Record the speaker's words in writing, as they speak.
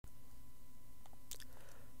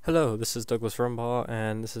Hello, this is Douglas Rumbaugh,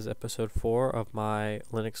 and this is episode 4 of my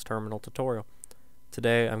Linux terminal tutorial.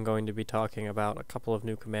 Today I'm going to be talking about a couple of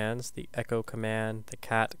new commands, the echo command, the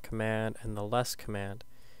cat command, and the less command,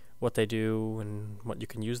 what they do and what you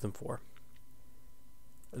can use them for.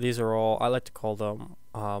 These are all, I like to call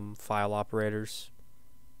them file operators,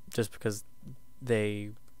 just because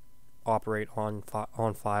they operate on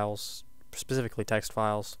files, specifically text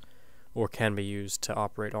files, or can be used to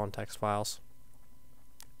operate on text files.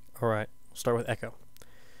 Alright, we'll start with echo.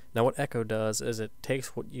 Now what echo does is it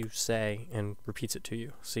takes what you say and repeats it to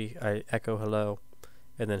you. See, I echo hello,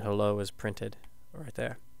 and then hello is printed right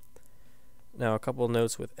there. Now a couple of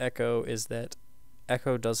notes with echo is that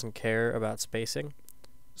echo doesn't care about spacing.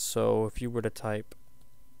 So if you were to type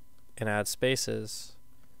and add spaces,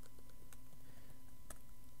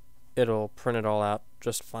 it'll print it all out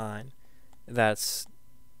just fine. That's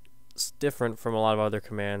different from a lot of other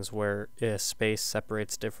commands where a space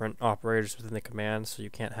separates different operators within the command, so you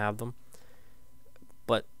can't have them.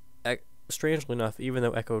 But strangely enough, even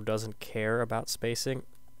though echo doesn't care about spacing,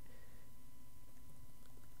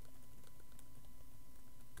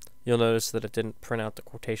 you'll notice that it didn't print out the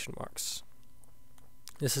quotation marks.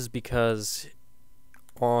 This is because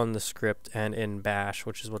on the script and in bash,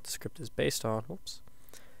 which is what the script is based on,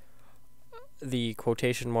 the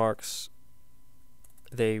quotation marks,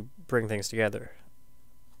 they bring things together,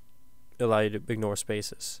 allow you to ignore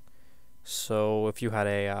spaces. So if you had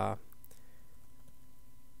a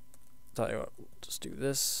tell you what, just do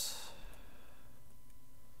this.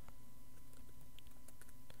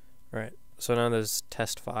 Right, so now there's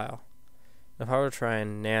test file. If I were to try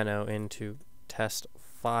and nano into test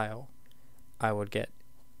file, I wouldn't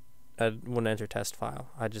enter test file.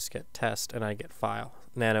 I'd just get test and I get file.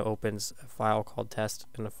 Nano opens a file called test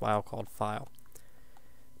and a file called file.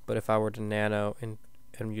 But if I were to nano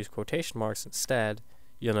and use quotation marks instead,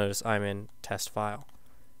 you'll notice I'm in test file.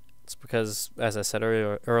 It's because, as I said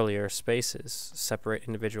earlier, spaces separate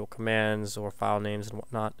individual commands or file names and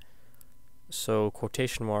whatnot. So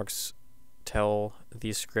quotation marks tell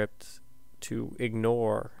the script to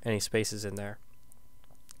ignore any spaces in there.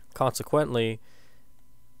 Consequently,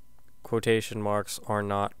 quotation marks are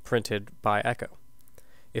not printed by echo.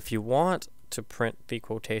 If you want to print the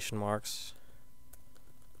quotation marks,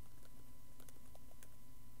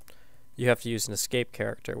 you have to use an escape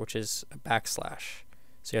character, which is a backslash.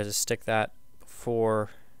 So you have to stick that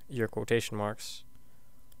before your quotation marks.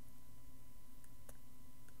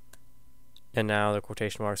 And now the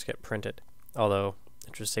quotation marks get printed. Although,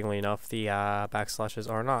 interestingly enough, the backslashes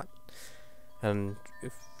are not. And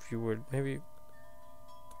if you would maybe...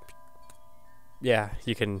 yeah,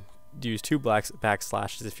 you can use two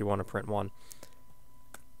backslashes if you want to print one.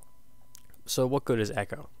 So what good is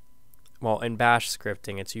echo? Well, in bash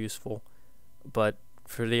scripting it's useful, but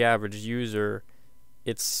for the average user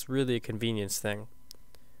it's really a convenience thing.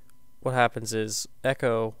 What happens is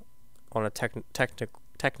echo, on a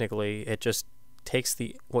technically, it just takes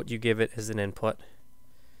what you give it as an input,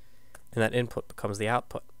 and that input becomes the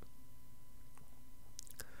output.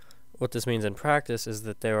 What this means in practice is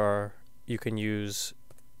that you can use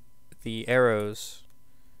the arrows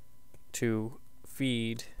to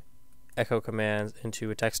feed echo commands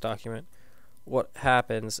into a text document. What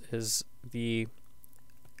happens is the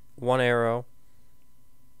one arrow,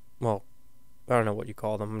 well, I don't know what you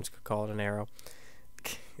call them, I'm just going to call it an arrow,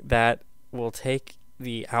 that will take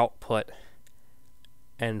the output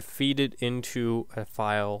and feed it into a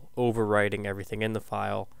file, overwriting everything in the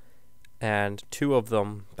file, and two of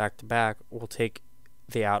them back to back will take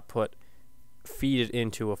the output, feed it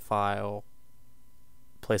into a file,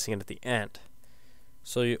 placing it at the end.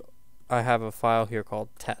 So I have a file here called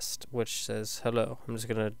test, which says hello. I'm just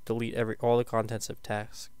gonna delete all the contents of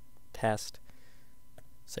test.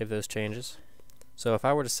 Save those changes. So if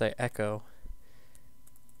I were to say echo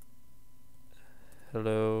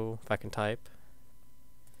hello, if I can type,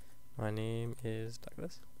 my name is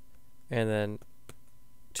Douglas, and then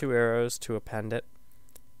two arrows to append it,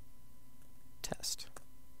 test.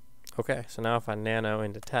 Okay, so now if I nano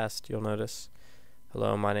into test, you'll notice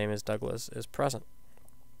hello, my name is Douglas is present.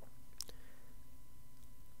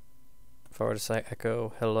 If I were to say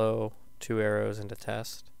echo hello, two arrows into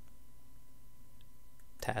test,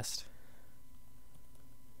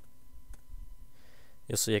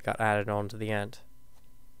 you'll see it got added on to the end.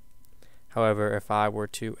 However, if I were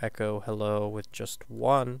to echo hello with just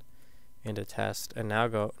one into test and now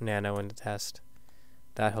go nano into test,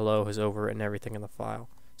 that hello has overwritten everything in the file.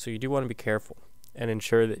 So you do want to be careful and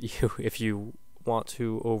ensure that if you want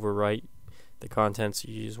to overwrite the contents,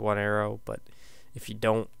 you use one arrow, but if you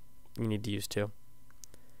don't, you need to use two.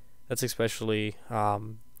 That's especially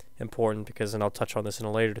important because, and I'll touch on this in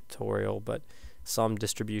a later tutorial, but some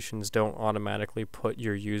distributions don't automatically put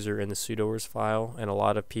your user in the sudoers file, and a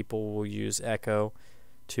lot of people will use echo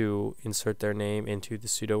to insert their name into the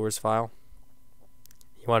sudoers file.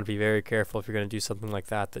 You want to be very careful if you're going to do something like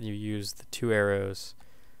that, that you use the 2 arrows.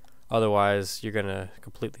 Otherwise, you're going to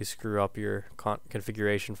completely screw up your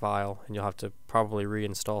configuration file, and you'll have to probably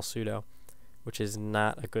reinstall sudo, which is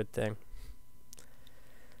not a good thing.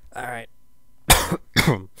 Alright.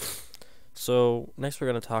 So, next we're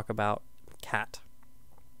going to talk about cat.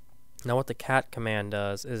 Now what the cat command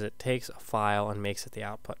does is it takes a file and makes it the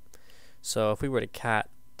output. So if we were to cat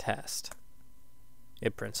test,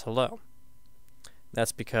 it prints hello.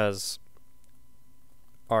 That's because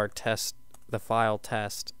our test, the file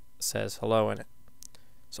test, says hello in it.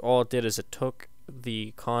 So all it did is it took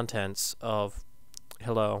the contents of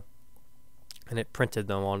hello and it printed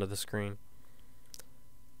them onto the screen.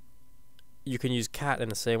 You can use cat in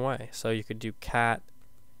the same way. So you could do cat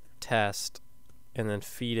test and then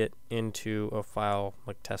feed it into a file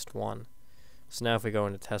like test1. So now if we go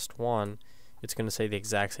into test1, it's going to say the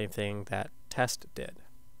exact same thing that test did.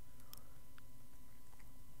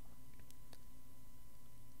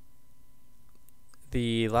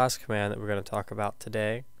 The last command that we're going to talk about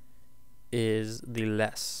today is the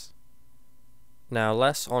less. Now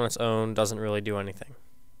less on its own doesn't really do anything.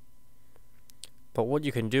 But what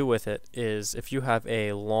you can do with it is if you have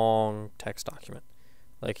a long text document,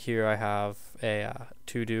 like here I have a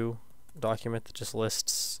to-do document that just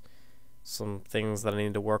lists some things that I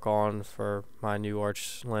need to work on for my new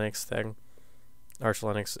Arch Linux thing, Arch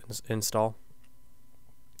Linux install.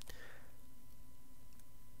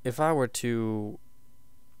 If I were to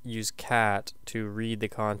use cat to read the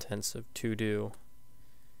contents of to-do,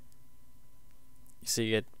 you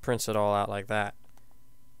see it prints it all out like that.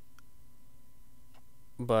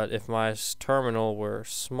 But if my terminal were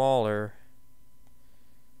smaller,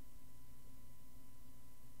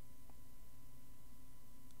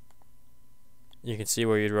 you can see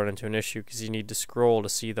where you'd run into an issue because you need to scroll to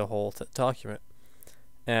see the whole document.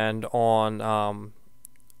 And on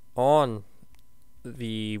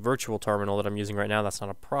the virtual terminal that I'm using right now, that's not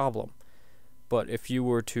a problem. But if you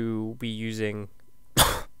were to be using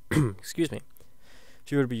excuse me,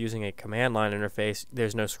 if you were to be using a command line interface,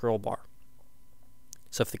 there's no scroll bar.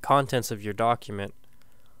 So if the contents of your document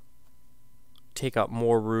take up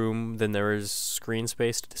more room than there is screen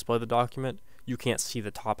space to display the document, you can't see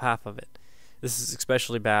the top half of it. This is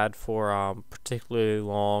especially bad for particularly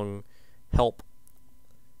long help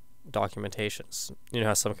documentations. You know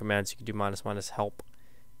how some commands you can do -- help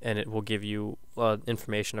and it will give you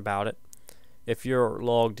information about it. If you're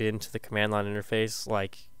logged into the command line interface,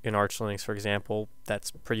 like in Arch Linux for example,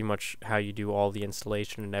 that's pretty much how you do all the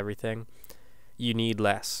installation and everything. You need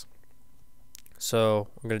less. So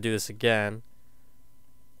I'm going to do this again,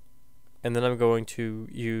 and then I'm going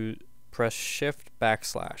to press shift /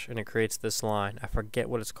 and it creates this line. I forget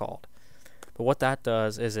what it's called, but what that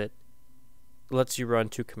does is it lets you run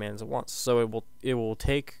 2 commands at once. So it will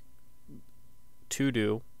take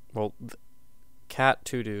to-do, well, cat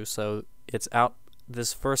to-do, so it's out,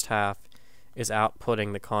 this first half is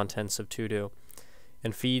outputting the contents of to-do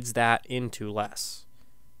and feeds that into less.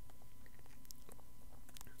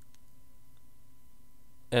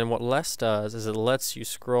 And what less does is it lets you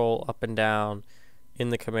scroll up and down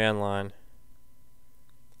in the command line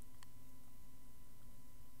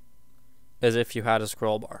as if you had a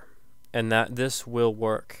scroll bar. And that this will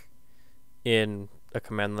work in a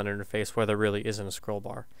command line interface where there really isn't a scroll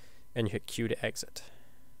bar. And you hit Q to exit.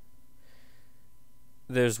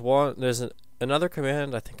 There's another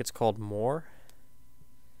command, I think it's called more,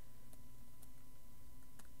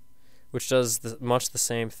 which does much the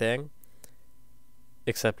same thing,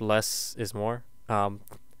 except less is more.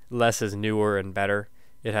 Less is newer and better.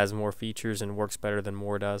 It has more features and works better than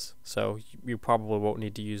more does. So you probably won't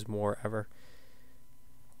need to use more ever.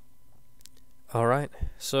 Alright,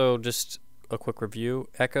 so just a quick review.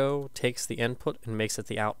 Echo takes the input and makes it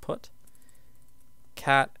the output.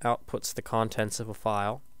 Cat outputs the contents of a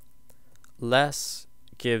file. Less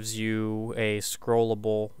gives you a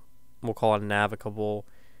scrollable, we'll call it a navigable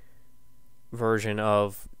version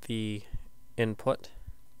of the input.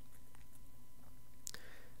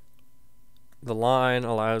 The line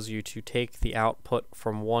allows you to take the output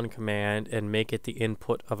from one command and make it the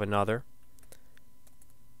input of another.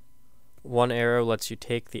 One arrow lets you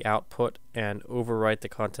take the output and overwrite the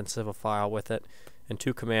contents of a file with it, and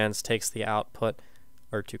 2 commands takes the output,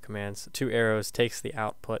 or 2 arrows takes the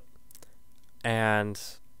output and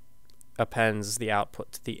appends the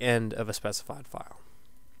output to the end of a specified file.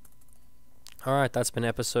 Alright, that's been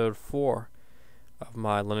episode 4 of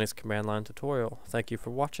my Linux command line tutorial. Thank you for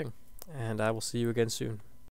watching, and I will see you again soon.